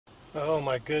Oh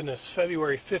my goodness,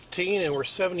 February 15 and we're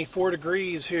 74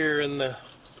 degrees here in the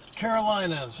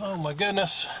Carolinas. Oh my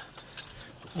goodness.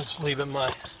 Just leaving my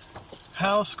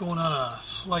house, going on a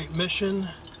slight mission.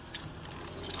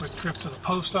 Quick trip to the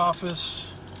post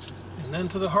office and then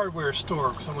to the hardware store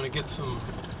because I'm going to get some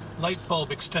light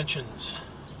bulb extensions.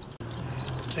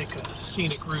 And we'll take a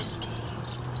scenic route.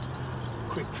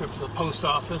 Quick trip to the post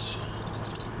office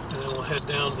and then we'll head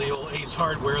down to the old Ace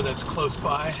Hardware that's close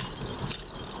by.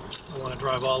 I want to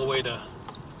drive all the way to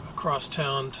across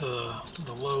town to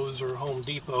the Lowe's or Home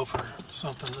Depot for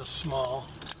something this small.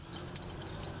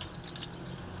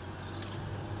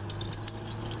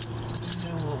 And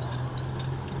then we'll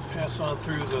pass on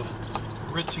through the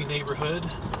ritzy neighborhood,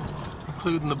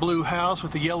 including the blue house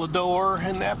with the yellow door.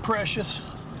 Isn't that precious?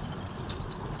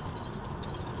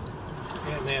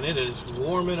 Yeah, man, it is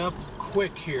warming up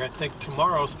quick here. I think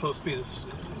tomorrow's supposed to be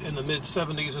in the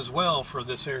mid-70s as well for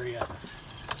this area.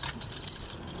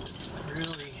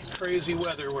 Really crazy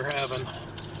weather we're having,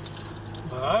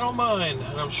 but I don't mind,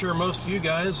 and I'm sure most of you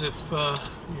guys, if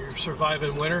you're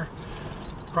surviving winter,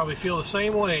 probably feel the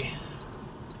same way.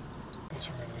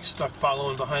 So we're going to be stuck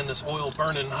following behind this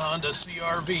oil-burning Honda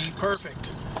CR-V.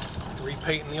 Perfect.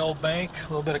 Repainting the old bank,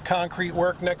 a little bit of concrete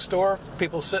work next door.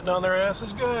 People sitting on their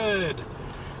asses. Good.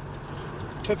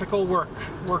 Typical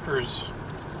workers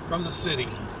from the city.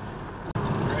 All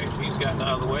right, he's gotten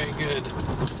out of the way. Good.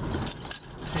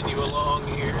 Continue along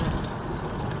here,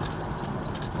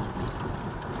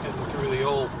 heading through the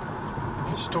old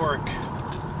historic,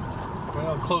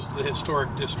 well, close to the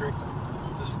historic district.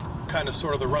 This is kind of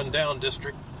sort of the rundown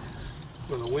district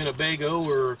with a Winnebago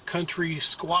or country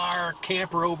squire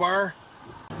camper over.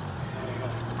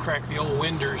 And crack the old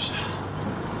windows.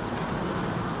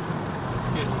 It's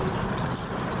getting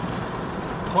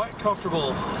quite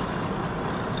comfortable.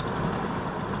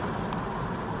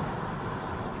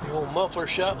 Old muffler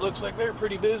shop looks like they're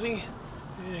pretty busy.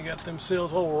 Yeah, got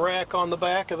themselves a whole rack on the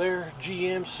back of their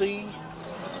GMC.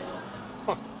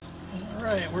 Huh.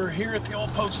 Alright, we're here at the old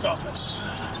post office.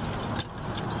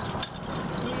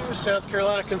 Yeah, South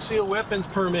Carolina concealed weapons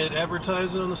permit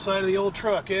advertising on the side of the old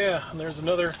truck. Yeah, and there's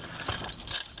another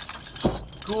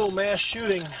school mass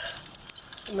shooting.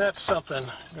 And that's something.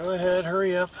 Go ahead,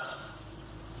 hurry up.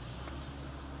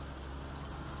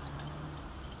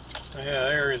 Yeah,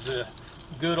 there is a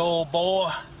good old boy.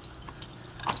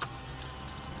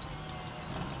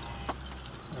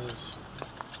 There's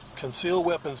concealed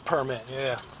weapons permit.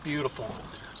 Yeah, beautiful.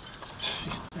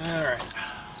 Alright.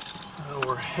 Well,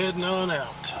 we're heading on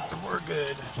out. We're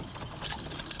good.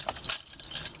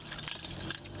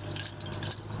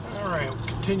 Alright, we'll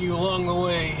continue along the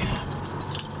way.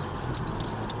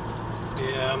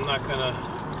 Yeah, I'm not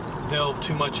gonna delve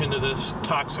too much into this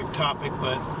toxic topic,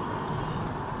 but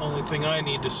only thing I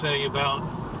need to say about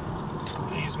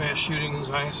these mass shootings,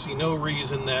 I see no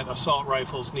reason that assault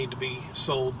rifles need to be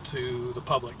sold to the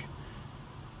public.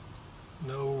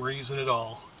 No reason at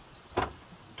all.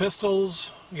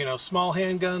 Pistols, you know, small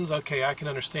handguns, okay, I can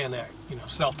understand that, you know,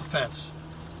 self-defense.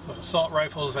 But assault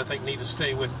rifles, I think, need to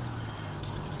stay with,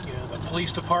 you know, the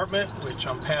police department, which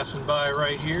I'm passing by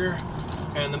right here,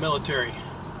 and the military.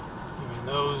 I mean,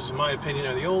 those, in my opinion,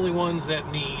 are the only ones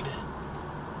that need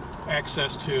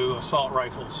access to assault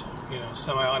rifles, you know,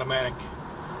 semi-automatic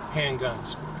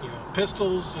handguns. You know,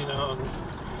 pistols, you know,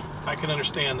 I can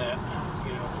understand that,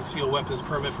 you know, concealed weapons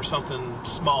permit for something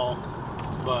small,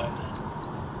 but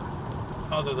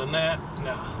other than that,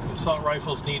 no. The assault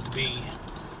rifles need to be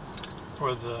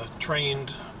for the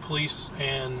trained police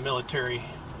and military,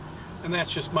 and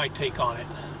that's just my take on it.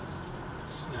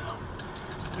 So,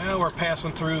 now we're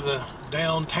passing through the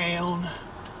downtown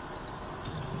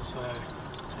as I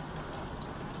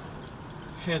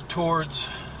head towards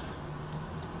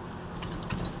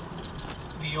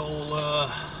the old,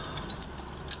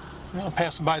 well,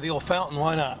 passing by the old fountain,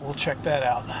 why not? We'll check that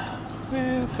out.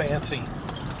 Fancy.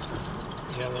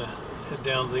 Yeah, I'm gonna head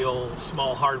down to the old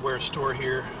small hardware store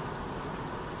here.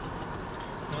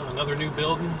 Another new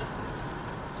building.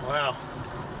 Wow.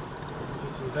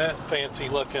 Isn't that fancy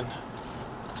looking?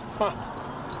 Huh.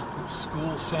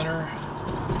 School center.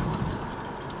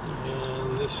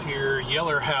 And this here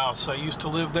Yeller House. I used to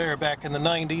live there back in the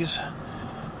 90s.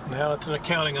 Now it's an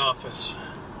accounting office.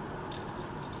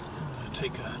 I'm going to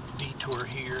take a detour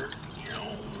here.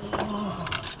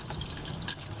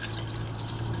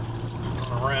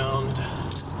 Around.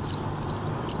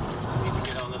 I need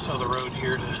to get on this other road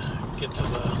here to get to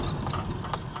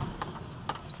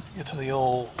the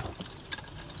old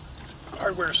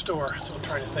hardware store. That's what I'm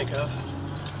trying to think of.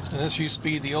 And this used to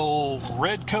be the old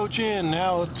Red Coach Inn.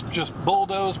 Now it's just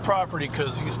bulldozed property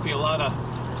because there used to be a lot of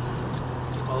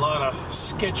a lot of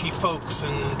sketchy folks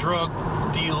and drug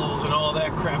deals and all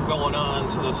that crap going on,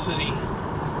 so the city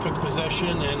took possession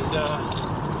and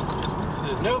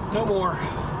said, nope, no more.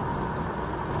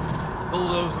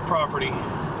 Bulldoze the property.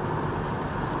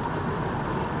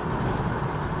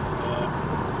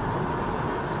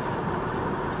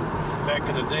 Back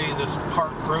in the day, this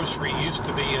Park Grocery used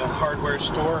to be a hardware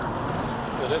store,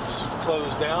 but it's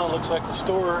closed down. Looks like the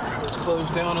store is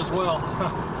closed down as well.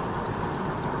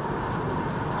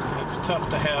 It's tough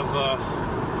to have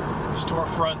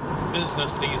storefront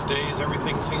business these days.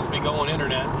 Everything seems to be going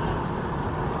internet.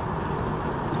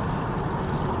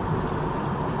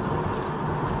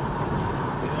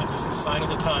 Yeah, just a sign of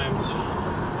the times.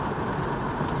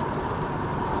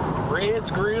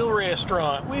 Red's Grill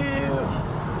Restaurant. Woo!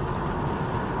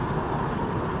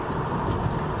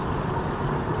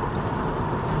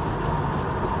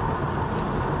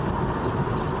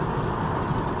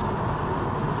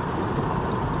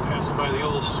 By the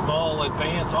old Small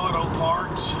Advance Auto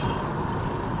Parts,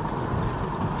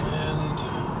 and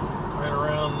right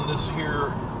around this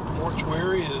here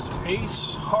mortuary is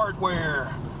Ace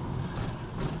Hardware.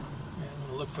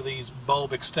 And look for these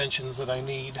bulb extensions that I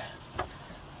need. I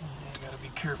gotta be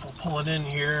careful pulling in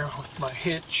here with my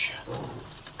hitch.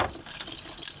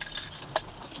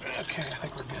 Okay, I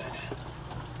think we're good.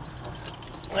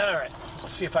 All right,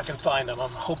 let's see if I can find them.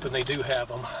 I'm hoping they do have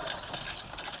them.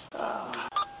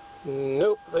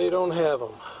 Nope, they don't have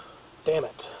them. Damn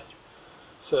it.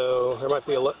 So there might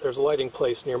be there's a lighting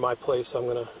place near my place. I'm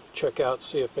gonna check out,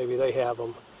 see if maybe they have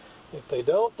them. If they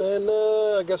don't, then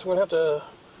I guess we're gonna have to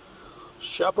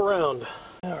shop around.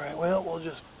 All right, well, we'll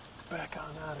just back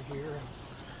on out of here and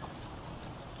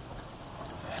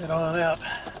head on out.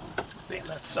 Damn,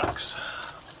 that sucks.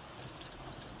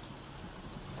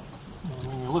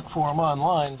 You look for them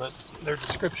online, but their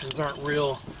descriptions aren't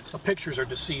real. The pictures are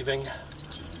deceiving.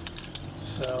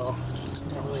 So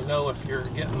I don't really know if you're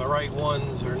getting the right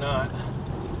ones or not.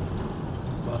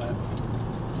 But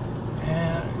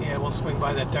yeah, we'll swing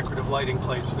by that decorative lighting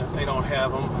place, and if they don't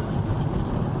have them,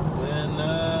 then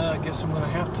I guess I'm going to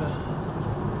have to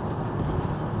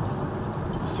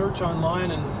search online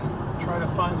and try to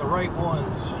find the right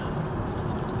ones.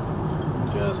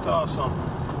 Just awesome.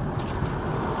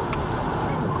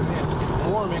 Oh, man, it's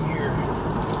getting warm in here.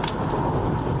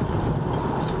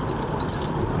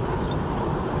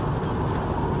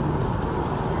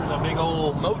 Big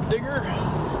old moat digger.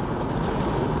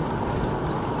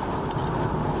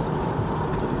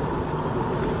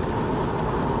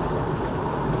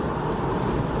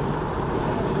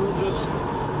 So we'll just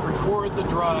record the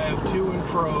drive to and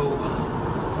fro.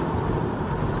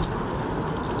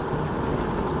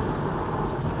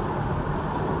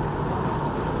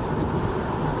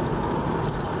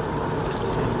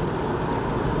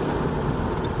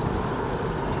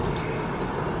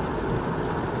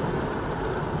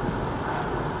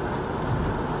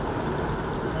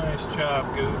 Nice job,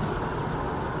 Goof.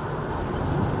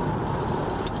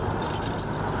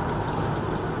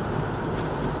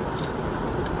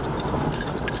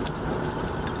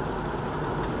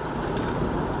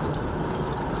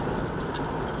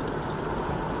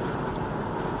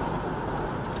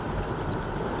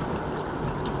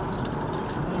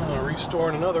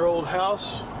 Restoring another old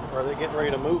house, or are they getting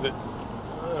ready to move it?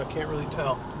 I can't really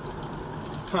tell.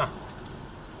 Huh.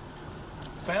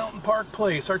 Fountain Park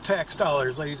Place, our tax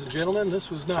dollars, ladies and gentlemen. This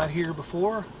was not here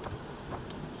before,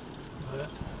 but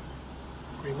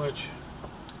pretty much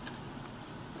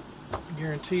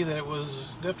guarantee that it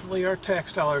was definitely our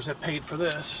tax dollars that paid for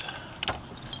this.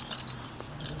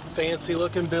 Fancy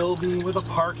looking building with a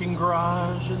parking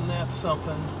garage, and that's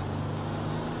something.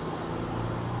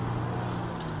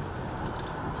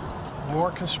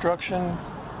 More construction.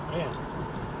 Man,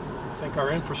 I think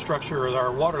our infrastructure or our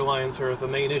water lines are the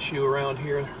main issue around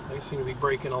here. They seem to be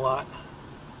breaking a lot.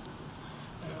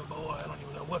 Oh boy, I don't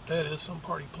even know what that is. Some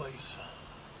party place.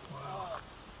 Wow.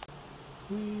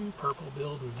 Ooh, purple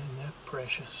building, isn't that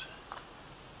precious?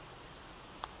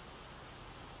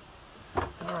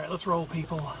 Alright, let's roll,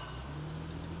 people.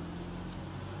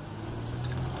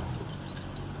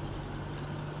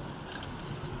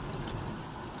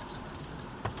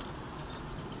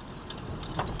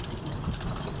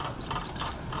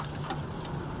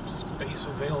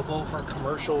 Available for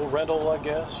commercial rental, I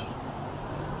guess,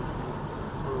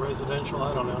 or residential,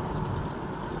 I don't know.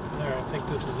 There, I think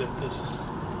this is it. This is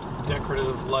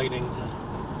decorative lighting.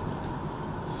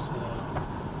 So,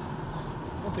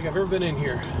 I don't think I've ever been in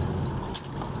here.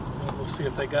 We'll see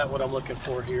if they got what I'm looking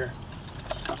for here.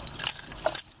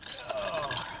 Oh,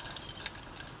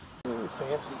 very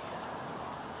fancy.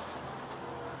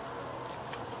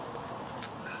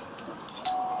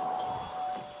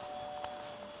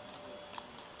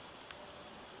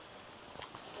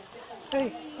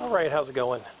 Hey, alright, how's it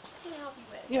going? Can I help you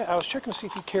with? Yeah, I was checking to see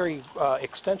if you carry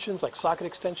extensions, like socket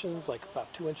extensions, like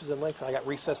about 2 inches in length. I got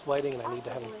recessed lighting and I need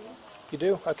to have them. You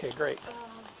do? Okay, great. Socket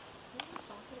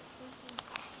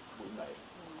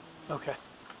extension. Okay.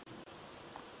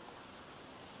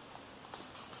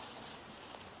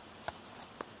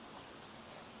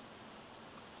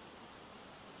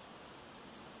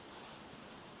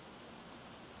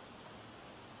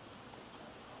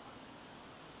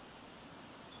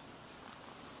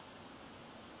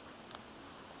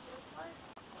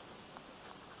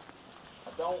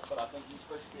 I don't, but I think he's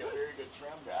supposed to be a very good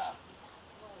trim guy.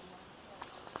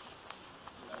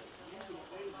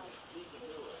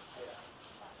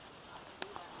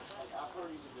 I've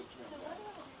heard he's a good trim guy.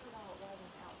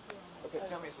 Okay,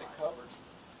 tell me, is it covered?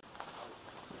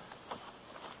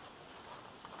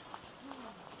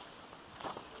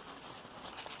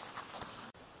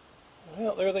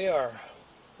 Well, there they are.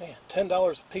 Man,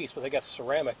 $10 a piece, but they got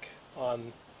ceramic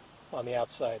on the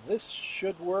outside. This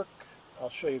should work. I'll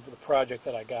show you the project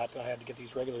that I got. I had to get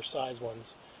these regular size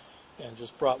ones and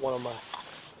just brought one of my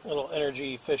little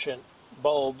energy efficient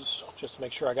bulbs just to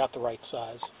make sure I got the right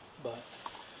size. But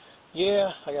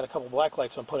yeah, I got a couple black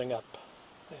lights I'm putting up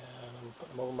and I'm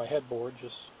putting them over my headboard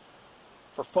just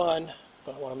for fun,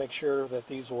 but I want to make sure that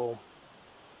these will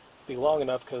be long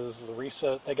enough because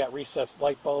they got recessed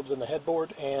light bulbs in the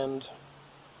headboard, and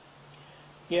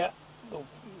yeah,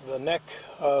 the neck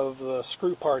of the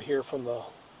screw part here from the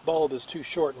bulb is too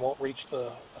short and won't reach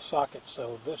the socket,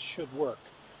 so this should work.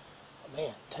 But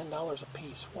man, $10 a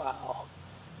piece, wow.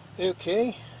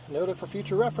 Okay, noted for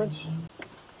future reference.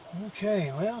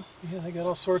 Okay, well, yeah, they got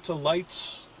all sorts of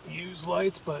lights, used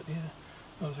lights, but yeah,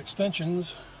 those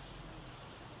extensions,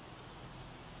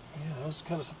 yeah, I was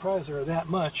kind of surprised there were that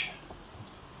much.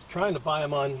 Trying to buy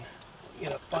them on,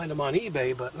 find them on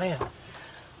eBay, but man,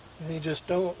 they're just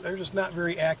not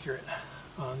very accurate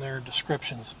on their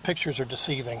descriptions. Pictures are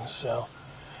deceiving, so.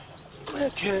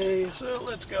 Okay, so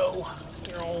let's go.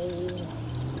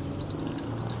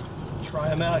 Try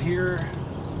them out here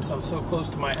since I'm so close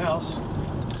to my house.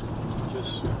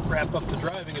 Just wrap up the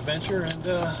driving adventure and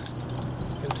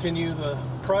continue the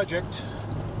project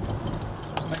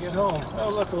when I get home. Oh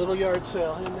look, a little yard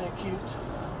sale, isn't that cute?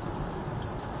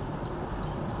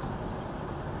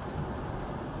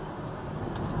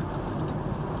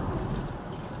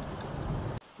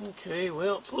 Okay,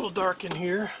 well, it's a little dark in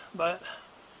here, but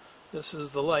this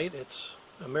is the light. It's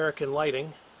American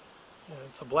Lighting.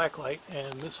 It's a black light,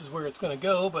 and this is where it's going to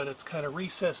go, but it's kind of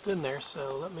recessed in there,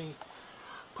 so let me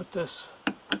put this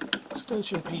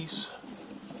extension piece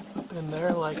up in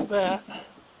there like that.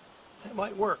 That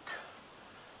might work.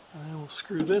 And then we'll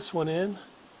screw this one in.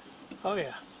 Oh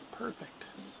yeah, perfect.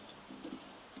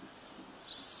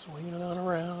 Swinging it on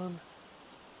around.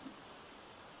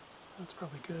 That's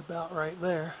probably good about right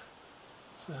there.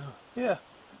 So, yeah.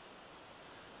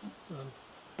 So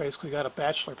basically got a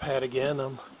bachelor pad again.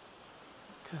 I'm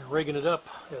kind of rigging it up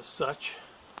as such.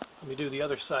 Let me do the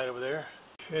other side over there.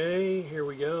 Okay, here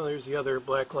we go. There's the other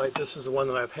black light. This is the one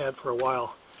that I've had for a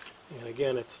while. And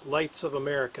again, it's Lights of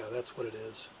America. That's what it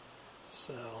is.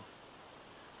 So,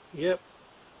 yep.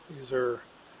 These are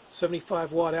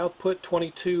 75 watt output,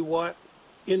 22 watt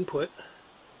input.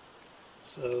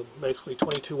 So basically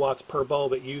 22 watts per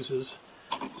bulb it uses.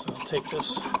 So I'll take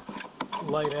this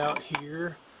light out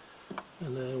here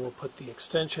and then we'll put the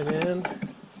extension in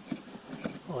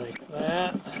like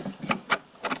that.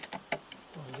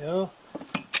 There we go.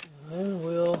 And then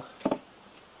we'll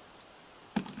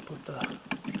put the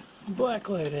black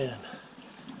light in.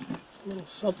 It's a little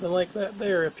something like that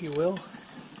there, if you will.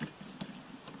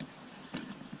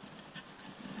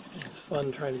 It's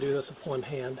fun trying to do this with one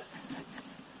hand.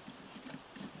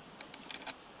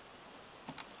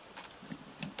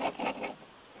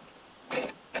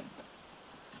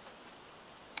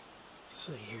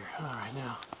 See here. Alright,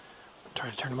 now try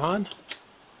to turn them on.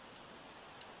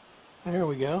 There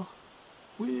we go.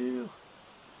 Woo!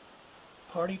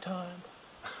 Party time.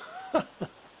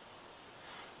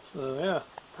 So yeah,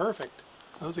 perfect.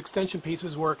 Those extension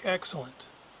pieces work excellent.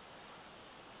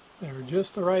 They were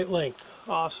just the right length.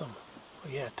 Awesome.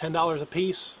 But yeah, $10 a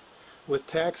piece. With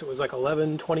tax it was like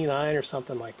 $11.29 or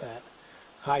something like that.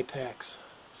 High tax.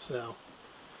 So,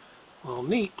 well,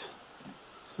 neat.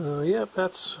 So yep,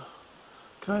 that's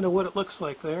kind of what it looks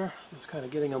like there. Just kind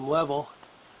of getting them level.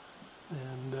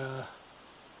 And yeah,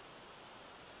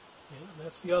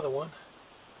 that's the other one.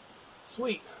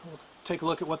 Sweet. We'll take a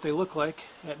look at what they look like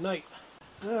at night.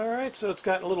 Alright, so it's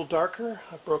gotten a little darker.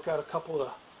 I broke out a couple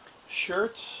of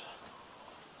shirts.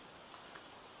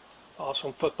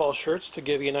 Awesome football shirts to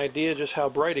give you an idea just how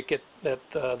bright it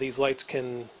these lights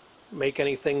can make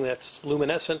anything that's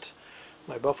luminescent.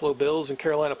 My Buffalo Bills and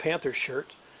Carolina Panthers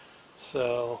shirt.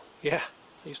 So yeah,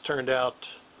 these turned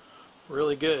out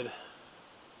really good.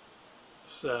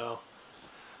 So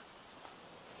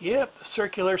yep, the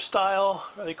circular style,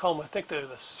 or they call them, I think they're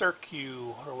the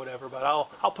Circu or whatever, but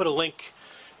I'll put a link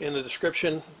in the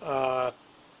description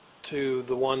to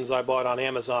the ones I bought on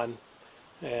Amazon,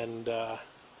 and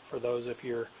for those if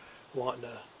you're wanting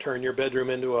to turn your bedroom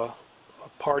into a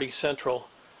party central.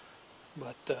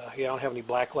 But yeah, I don't have any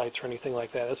black lights or anything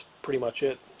like that. That's pretty much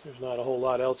it. There's not a whole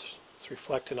lot else that's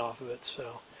reflecting off of it.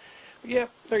 So yeah,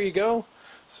 there you go.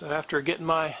 So after getting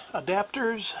my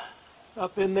adapters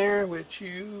up in there, which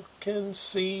you can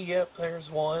see, yep, there's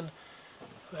one,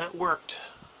 that worked.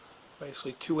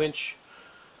 Basically 2-inch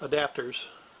adapters,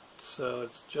 so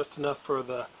it's just enough for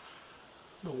the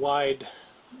wide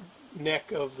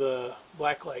neck of the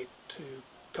blacklight to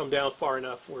come down far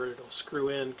enough where it'll screw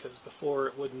in, because before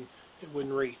it wouldn't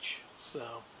reach.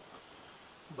 So,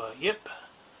 but yep,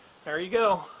 there you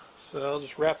go. So I'll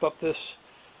just wrap up this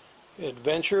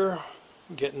adventure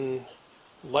getting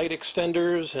light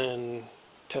extenders and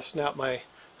testing out my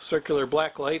circular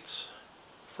black lights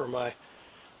for my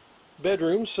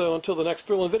bedroom. So until the next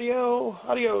thrilling video,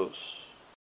 adios.